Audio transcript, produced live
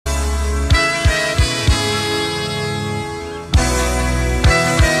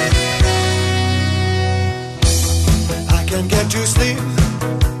to sleep.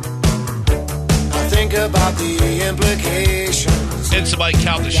 I think about the implications. It's the Mike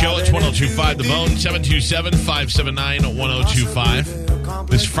Calta Show. It's 102.5 The Bone, 727-579-1025.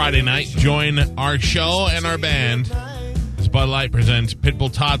 This Friday night, join our show and our band as Bud Light presents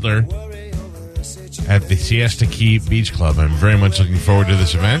Pitbull Toddler at the Siesta Key Beach Club. I'm very much looking forward to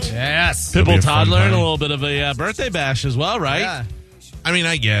this event. Yes. Pitbull Toddler and a little bit of a birthday bash as well, right? Yeah. I mean,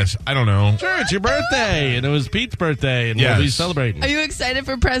 I guess. I don't know. Sure, it's your birthday, and it was Pete's birthday, and we'll be celebrating. Are you excited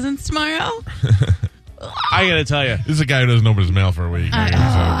for presents tomorrow? I got to tell you. This is a guy who doesn't open his mail for a week.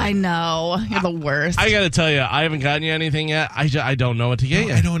 I know. You're the worst. I got to tell you, I haven't gotten you anything yet. I don't know what to get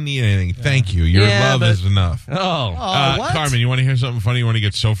you. I don't need anything. Thank you. Your love is enough. Oh. What? Carmen, you want to hear something funny? You want to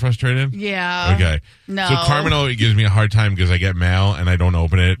get so frustrated? Yeah. Okay. No. So Carmen always gives me a hard time because I get mail and I don't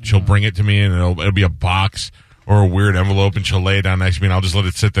open it. She'll bring it to me and it'll be a box or a weird envelope, and she'll lay it down next to me, and I'll just let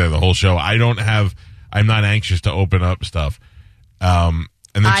it sit there the whole show. I'm not anxious to open up stuff. And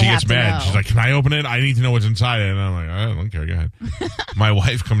then she gets mad. She's like, can I open it? I need to know what's inside it. And I'm like, I don't care. Go ahead. My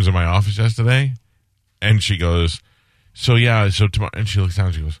wife comes in my office yesterday, and she goes, so tomorrow, and she looks down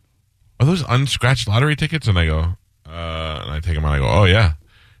and she goes, are those unscratched lottery tickets? And I go, and I take them out, and I go, oh, yeah.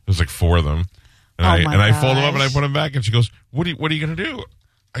 There's like 4 of them. And I fold them up, and I put them back, and she goes, what are you going to do?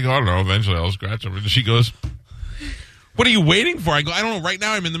 I go, I don't know. Eventually, I'll scratch them. And she goes, what are you waiting for? I go, I don't know. Right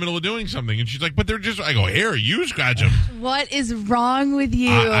now, I'm in the middle of doing something. And she's like, but they're just... I go, here, you scratch them. What is wrong with you?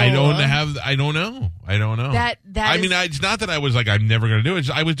 I don't know. I don't know. It's not that I was like, I'm never going to do it.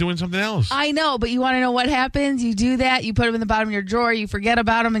 I was doing something else. I know, but you want to know what happens? You do that, you put them in the bottom of your drawer, you forget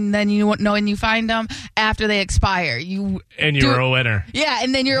about them, and then you know when you find them after they expire. You're a winner. Yeah,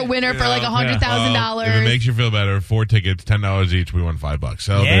 and then you're a winner for like $100,000. If it makes you feel better, 4 tickets, $10 each, we won $5.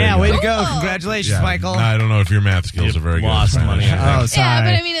 So yeah, way to go. Congratulations, Michael. I don't know if your math skills are very good. Lost money. Oh, sorry. Yeah,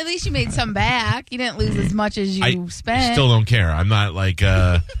 but I mean, at least you made some back. You didn't lose as much as you spent. I still don't care. I'm not like,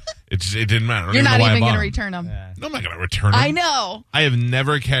 it didn't matter. You're not even going to return them. No, I'm not going to return them. I know. I have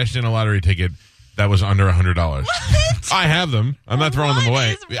never cashed in a lottery ticket that was under $100. What? I have them. I'm not throwing them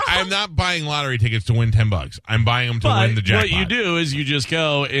away. I'm not buying lottery tickets to win $10. I'm buying them to win the jackpot. What you do is you just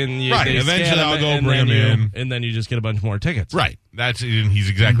go and you eventually I'll go bring them in, and then you just get a bunch more tickets. Right. He's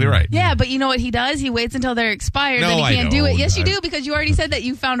exactly right. Yeah, but you know what he does? He waits until they're expired, then he can't do it. Yes, you do, because you already said that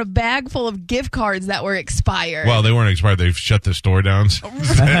you found a bag full of gift cards that were expired. Well, they weren't expired. They've shut the store down.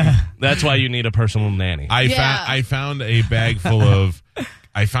 That's why you need a personal nanny. I found a bag full of...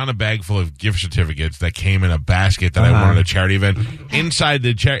 I found a bag full of gift certificates that came in a basket that I wanted at a charity event. Inside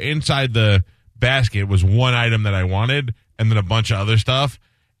the basket was one item that I wanted, and then a bunch of other stuff.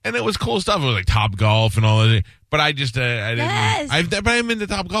 And it was cool stuff. It was like Top Golf and all that. But I just, I didn't. Yes. But I haven't been to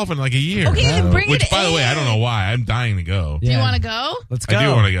Top Golf in like a year. Okay, then bring Which, it by the way, in. I don't know why. I'm dying to go. Do you want to go? Let's go. I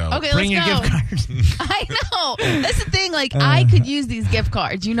do want to go. Okay, Bring your let's go. gift card. I know. That's the thing. Like, I could use these gift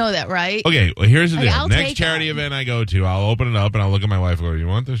cards. You know that, right? Okay, well, here's the deal. I'll Next take charity them. event I go to, I'll open it up and I'll look at my wife and go, you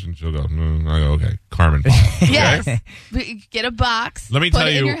want this? And she'll go, I go, okay. Carmen. Yes. Get a box. Let me put tell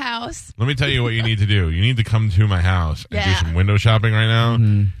it you. in your house. Let me tell you what you need to do. You need to come to my house and do Yeah. some window shopping right now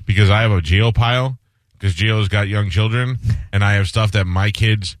because I have a Geo pile because Geo's got young children and I have stuff that my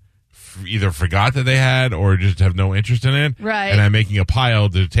kids either forgot that they had or just have no interest in it. Right. And I'm making a pile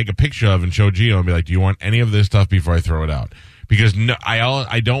to take a picture of and show Geo and be like, do you want any of this stuff before I throw it out? Because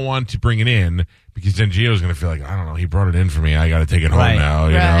I don't want to bring it in because then Gio's going to feel like, I don't know, he brought it in for me. I got to take it home now,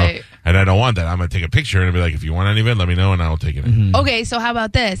 you know? And I don't want that. I'm going to take a picture and be like, if you want any of it, let me know and I'll take it in. Okay, so how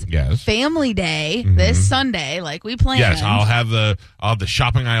about this? Yes. Family Day this Sunday, like we planned. Yes, I'll have the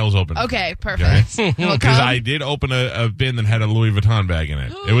shopping aisles open. Okay, perfect. Because I did open a bin that had a Louis Vuitton bag in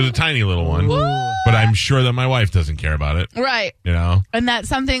it. It was a tiny little one, but I'm sure that my wife doesn't care about it. Right. You know? And that's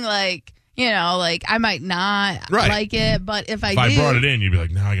something like, you know, like I might not like it, but if I brought it in, you'd be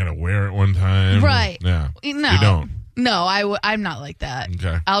like, now I got to wear it one time. Right. Yeah. No. You don't. No, I'm not like that.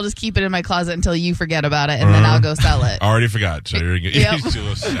 Okay. I'll just keep it in my closet until you forget about it, and then I'll go sell it. I already forgot, so you're going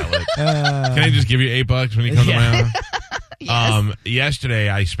to sell it. Can I just give you $8 when you come to my house? Yes. Yesterday,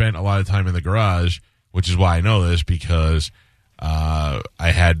 I spent a lot of time in the garage, which is why I know this, because I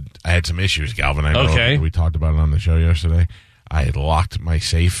had some issues, Galvin. I know we talked about it on the show yesterday. I had locked my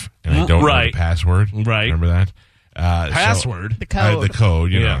safe, and I don't know the password. Right. Remember that? Password? The code. The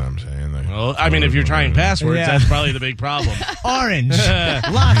code, you know what I'm saying. Well, I mean, if you're trying passwords, that's probably the big problem. Orange.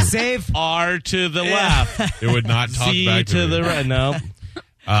 Lock safe. R to the left. It would not talk C back to me. the right. No.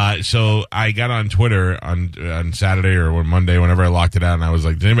 So I got on Twitter on Saturday or Monday, whenever I locked it out, and I was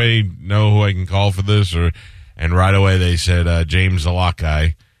like, does anybody know who I can call for this? And right away they said, James the lock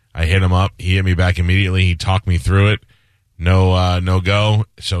guy. I hit him up. He hit me back immediately. He talked me through it. no go.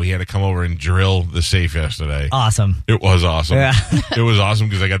 So he had to come over and drill the safe yesterday. Awesome. It was awesome. Yeah. It was awesome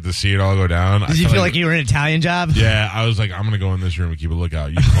because I got to see it all go down. Did you feel like you were an Italian job? Yeah, I was like, I'm going to go in this room and keep a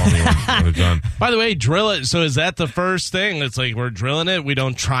lookout. You can call me when it's done. By the way, drill it. So is that the first thing? It's like we're drilling it. We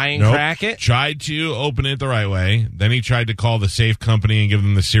don't try and Nope. crack it. Tried to open it the right way. Then he tried to call the safe company and give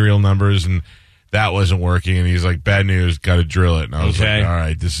them the serial numbers, and that wasn't working. And he's like, bad news, got to drill it. And I was like, all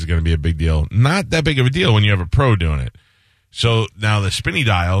right, this is going to be a big deal. Not that big of a deal when you have a pro doing it. So now the spinny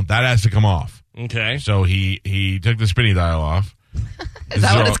dial, that has to come off. Okay. So he took the spinny dial off. Is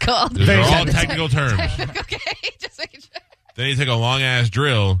that what it's called? These are all technical terms. Okay, just making sure. Then he took a long-ass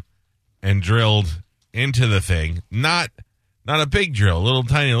drill and drilled into the thing. Not a big drill, a little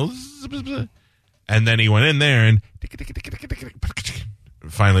tiny little. And then he went in there and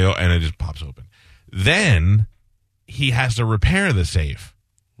finally, and it just pops open. Then he has to repair the safe.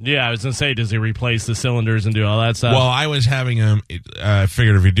 Yeah, I was going to say, does he replace the cylinders and do all that stuff? Well, I was having him, I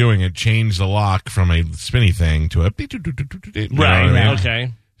figured if you're doing it, change the lock from a spinny thing to a... Right,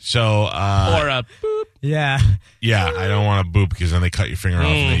 okay. So... or a boop. Yeah. Yeah, I don't want to boop because then they cut your finger off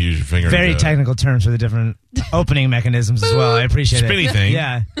and they use your finger. Very technical terms for the different opening mechanisms as well. I appreciate spinny it. thing.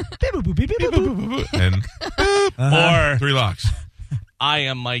 Yeah. And Or 3 locks. I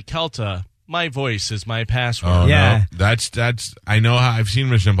am Mike Calta. My voice is my password. Oh, Yeah. no. That's... I know how... I've seen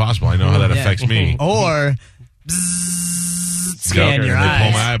Mission Impossible. I know how that Yeah. affects me. Or scan Yep, your and eyes. they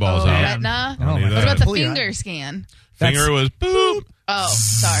pull my eyeballs out. Retina? I don't need my that. What about the Pull your finger scan? Finger was boop. Oh,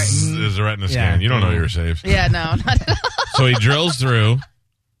 sorry. There's a retina scan. You don't know your safes. Yeah, no, not at all. So he drills through,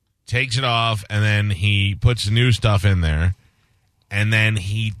 takes it off, and then he puts new stuff in there. And then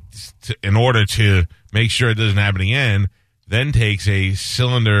he, in order to make sure it doesn't happen again, then takes a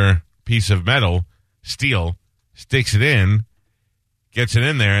cylinder piece of metal, steel, sticks it in, gets it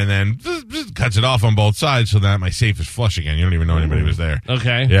in there, and then cuts it off on both sides so that my safe is flush again. You don't even know anybody was there.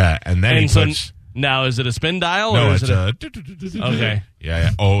 Okay. Yeah, and then he And so puts... now, is it a spin dial? No, or is it's it a... Okay.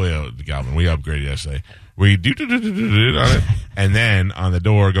 Yeah. Oh, yeah, Galvin, we upgraded yesterday. We on it, and then on the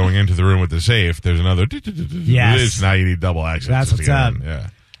door going into the room with the safe, there's another... Yes. Now you need double access. That's to what's get up. in. Yeah.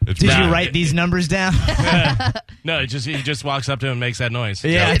 It's Did bad. you write these numbers down? No, he just walks up to him and makes that noise.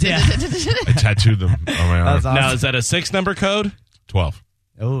 Yeah. I tattooed them on my arm. That's awesome. Now, is that a 6-number code? 12.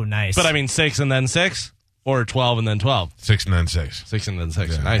 Oh, nice. But I mean 6 and then 6? Or 12 and then 12? 6 and then 6. 6 and then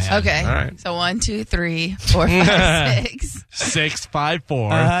 6. Yeah. Nice. Okay. All right. So 1, 2, 3, 4, 5, 6. 6, 5,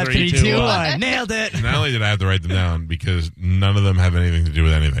 4, 3, 2, 1. 1. Nailed it. Not only did I have to write them down because none of them have anything to do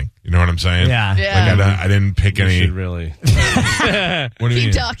with anything. You know what I'm saying? Yeah. Yeah. Like I didn't pick You any. should really. What do you Keep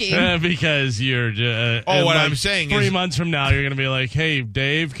mean? talking. Because you're. What I'm saying 3 is- months from now, you're going to be like, hey,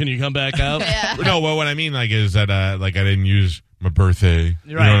 Dave, can you come back up? Yeah. No, well, what I mean is that I didn't use my birthday.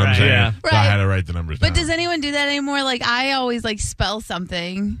 You know what I'm right, saying? yeah. So I Right. had to write the numbers down. But does anyone do that anymore? Like, I always, spell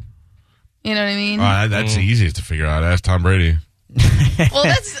something. You know what I mean? That's the easiest to figure out. Ask Tom Brady.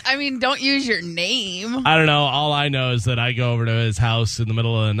 Well, don't use your name. I don't know. All I know is that I go over to his house in the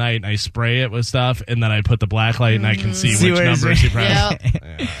middle of the night and I spray it with stuff, and then I put the black light and I can see See which where it's- numbers he pressed.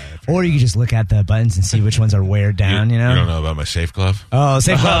 Yep. Or you can just look at the buttons and see which ones are wear down, you know? You don't know about my safe glove? Oh,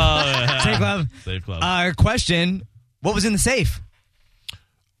 safe Oh, glove. yeah. Safe glove. Safe club. Question. What was in the safe?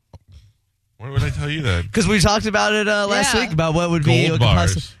 Why would I tell you that? Because we talked about it last Yeah. week about what would be Gold a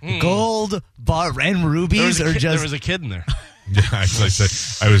bars. gold bar and rubies there or was a kid in there. Yeah, actually,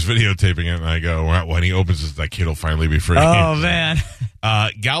 I was videotaping it, and I go, when he opens this, that kid will finally be free. Oh man.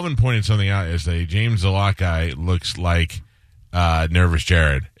 Galvin pointed something out yesterday. James the Lock guy looks like Nervous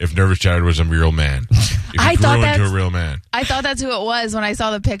Jared. If Nervous Jared was a real man. If I he thought grew into that's- a real man. I thought that's who it was when I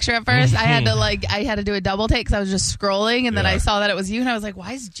saw the picture at first. I had to do a double take because I was just scrolling, and then Yeah. I saw that it was you, and I was like,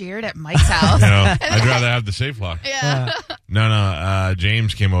 "Why is Jared at Mike's house?" You know, I'd rather have the safe lock. Yeah. No.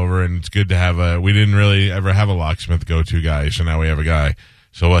 James came over, and it's good to have we didn't really ever have a locksmith go-to guy, so now we have a guy.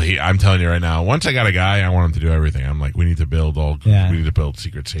 So I'm telling you right now, once I got a guy, I want him to do everything. I'm like, we need to build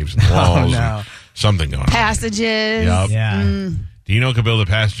secret safes in the walls. no. And something going on. Passages. Yep. Yeah. Dino could build the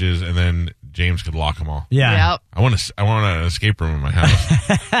passages, and then James could lock them all. Yeah. Yep. I want an escape room in my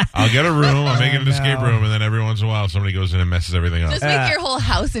house. I'll get a room. I'll make it an escape room, and then every once in a while, somebody goes in and messes everything up. Just make your whole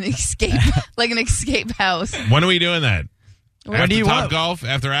house an escape, like an escape house. When are we doing that? After do you Top want? Golf?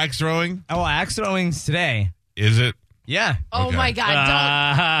 After axe throwing? Oh, axe throwing's today. Is it? Yeah. Oh Okay. my God!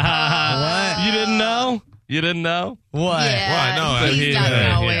 What? You didn't know? You didn't know? What? Don't. Yeah, Well, no, he's I- not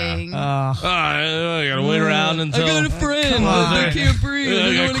yeah. knowing. I gotta wait around until I got a friend. I can't breathe. I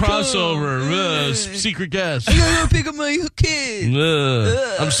They're got gonna crossover. come. Secret guest. I gotta go pick up my kid.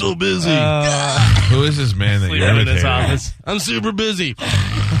 I'm so busy. Who is this man that Sleeping you're in his imitating? office. I'm super busy.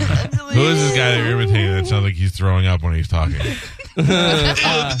 I'm Who is this guy that you're imitating that sounds like he's throwing up when he's talking? The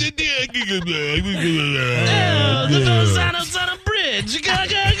those sign-ups on a bridge.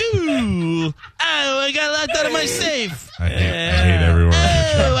 Oh, I got locked out of my safe. I hate everyone.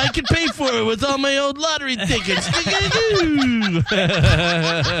 Oh, I can pay for it with all my old lottery tickets.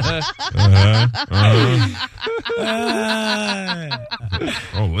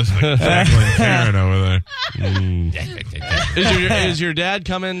 Oh, listen to Jacqueline Karen over there. Is your dad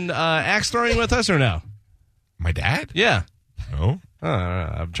coming axe throwing with us or no? My dad? Yeah. No.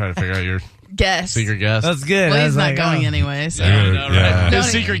 I'm trying to figure out your Guess. secret guest. That's good. Well, I he's was not like, going oh. anyway. So. Yeah, I know, right? Yeah. His Don't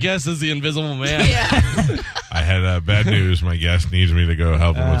secret even- guest is the Invisible Man. Yeah. I had bad news. My guest needs me to go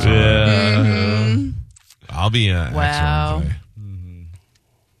help him with something. Mhm. I'll be Wow. excellent today. Mm-hmm.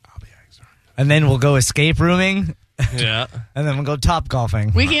 And then we'll go escape rooming, Yeah. and then we'll go top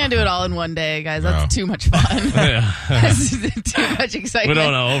golfing. We can't do it all in one day, guys. That's No. too much fun. Yeah. That's too much excitement. We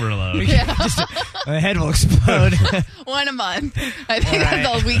don't want to overload. Yeah. My head will explode. One a month. I think that's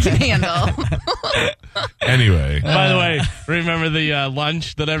all we can handle. Anyway. By the way, remember the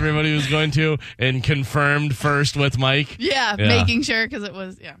lunch that everybody was going to and confirmed first with Mike? Yeah, Yeah. making sure because it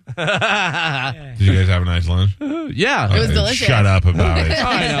was, Did you guys have a nice lunch? Yeah. It was Okay, delicious. Shut up about it.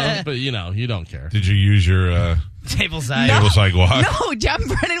 I know, but you don't care. Did you use your Table side. No. table side walk? No, John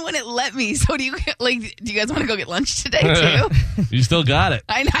Brennan wouldn't let me. So do you guys want to go get lunch today too? You still got it.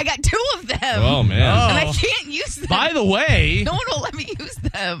 I got two of them. Oh, man. And I can't use them. By the way, No one will let me use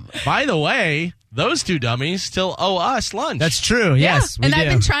them. those two dummies still owe us lunch. That's true. Yes, yeah. we And do. I've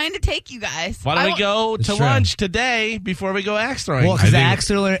been trying to take you guys. Why don't we go to That's true. lunch today before we go axe throwing? Well, I because the think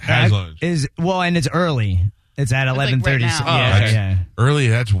Axler has lunch. is and it's early. It's at 11:30. now. So, Oh, yeah, okay. yeah. Early,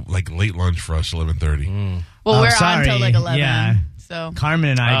 that's like late lunch for us, 11:30. Well, Oh, we're sorry. on till like 11. Yeah. So Carmen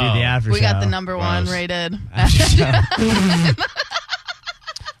and I do the after we show. got the number one Wow. rated. After show.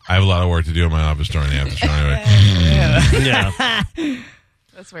 I have a lot of work to do in my office during the after show anyway. Yeah.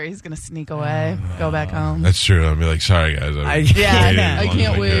 That's where he's going to sneak away, go back home. That's true. I'll be like, sorry, guys. I waited as I long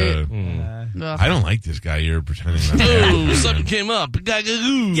can't as wait. could. Ugh. I don't like this guy you're pretending not to have. Ooh, something came up. Yeah,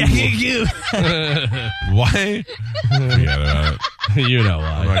 you. Why? Forget about it. You know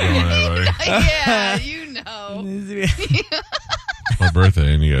I'm not why. going there, buddy. Yeah, you know. It's my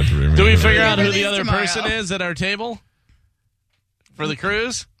birthday, and you got to bring me. Do we here. figure out who Release the other tomorrow. person is at our table for the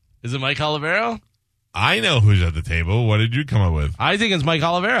cruise? Is it Mike Olivero? I know who's at the table. What did you come up with? I think it's Mike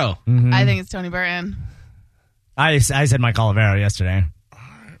Olivero. I think it's Tony Burton. I said Mike Olivero yesterday.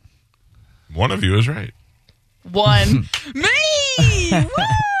 One of you is right. One. Me! Woo!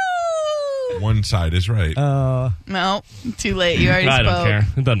 One side is right. No, too late. You already I spoke. don't care.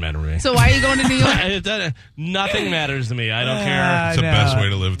 It doesn't matter to me. So why are you going to New York? Nothing matters to me. I don't care it's the no. best way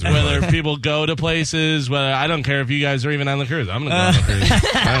to live through whether life. people go to places. Whether I don't care if you guys are even on the cruise. I'm going to go on the cruise.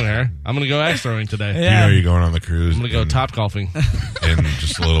 I don't care. I'm going to go axe throwing today. You know you're going on the cruise. I'm going to go in- top golfing. in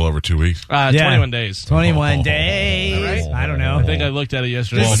just a little over 2 weeks. 21 days. 21 days. Right? I don't know. I think I looked at it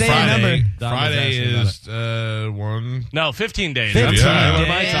yesterday. Just say a number. Friday Don was is one. No, 15 days. 15 That's Yeah, days.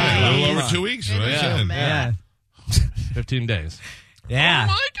 my a time. little over 2 weeks. is what I Yeah. said. Man. Yeah. 15 days. Yeah.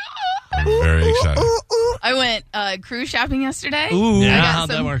 I'm very excited. I went cruise shopping yesterday. Ooh. Yeah. I got how'd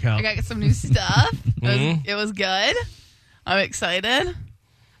that work out? I got some new stuff. It was good. I'm excited.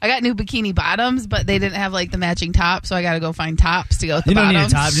 I got new bikini bottoms, but they didn't have like the matching top, so I got to go find tops to go with the You don't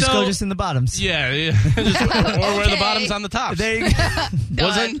bottoms. need a top. Just So- go just in the bottoms. Yeah. Just, or wear the Okay. bottoms on the tops. There you go.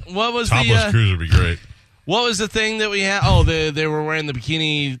 Wasn't what was Topless the cruise would be great. what was the thing that we had? Oh, they were wearing the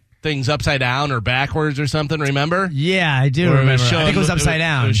bikini things upside down or backwards or something. Remember? Yeah, I do Where it was remember. I showing- think it was upside It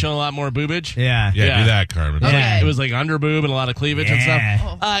down. was showing a lot more boobage. Yeah. Yeah, Yeah. do that, Carmen. Yeah. It was like under boob and a lot of cleavage and Yeah.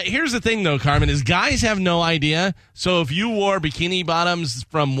 stuff. Here's the thing, though, Carmen, is guys have no idea. So if you wore bikini bottoms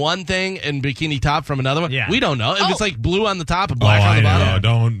from one thing and bikini top from another one, Yeah. we don't know. If it's like blue on the top and Oh, black on I the bottom. know.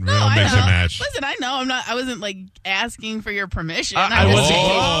 Don't I mix know. and match. Listen, I know. I wasn't like asking for your permission. I just- wasn't.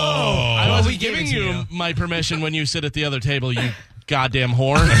 Oh. I wasn't we gave giving it to you you. my permission when you sit at the other table. You goddamn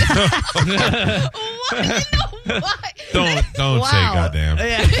whore. Why? Don't say Wow. goddamn.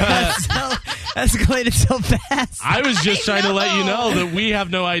 Yeah, that's escalated so fast. I was just I trying to let you know know. that we have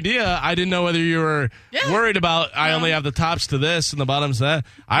no idea. I didn't know whether you were Yeah. worried about. I only have the tops to this and the bottoms to that.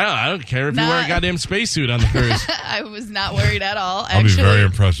 I don't care if you wear a Nah. goddamn spacesuit on the cruise. I was not worried at all. I'll be Actually, very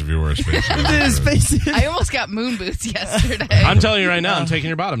impressed if you wear a spacesuit. His face. I almost got moon boots yesterday. I'm telling you right now, I'm taking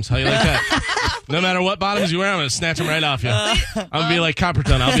your bottoms. How you like that? No matter what bottoms you wear, I'm going to snatch them right off you. I'm going to be like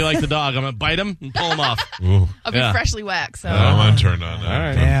Copperton. I'll be like the dog. I'm going to bite them and pull them off. Ooh. I'll be freshly waxed. So. I'm turned on now. All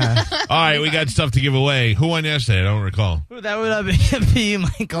right. Yeah. All right, we got stuff to give away. Who won yesterday? I don't recall. Ooh, that would be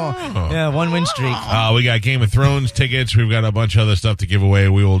Michael. Yeah, 1 win streak. We got Game of Thrones tickets. We've got a bunch of other stuff to give away.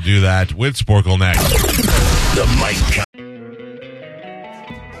 We will do that with Sporkle next. The Mike.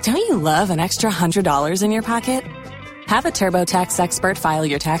 Don't you love an extra $100 in your pocket? Have a TurboTax expert file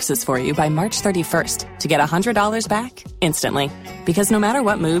your taxes for you by March 31st to get $100 back instantly. Because no matter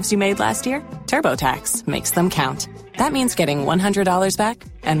what moves you made last year, TurboTax makes them count. That means getting $100 back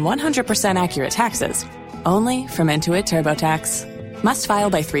and 100% accurate taxes only from Intuit TurboTax. Must file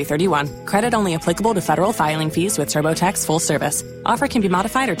by 3/31. Credit only applicable to federal filing fees with TurboTax full service. Offer can be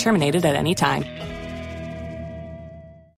modified or terminated at any time.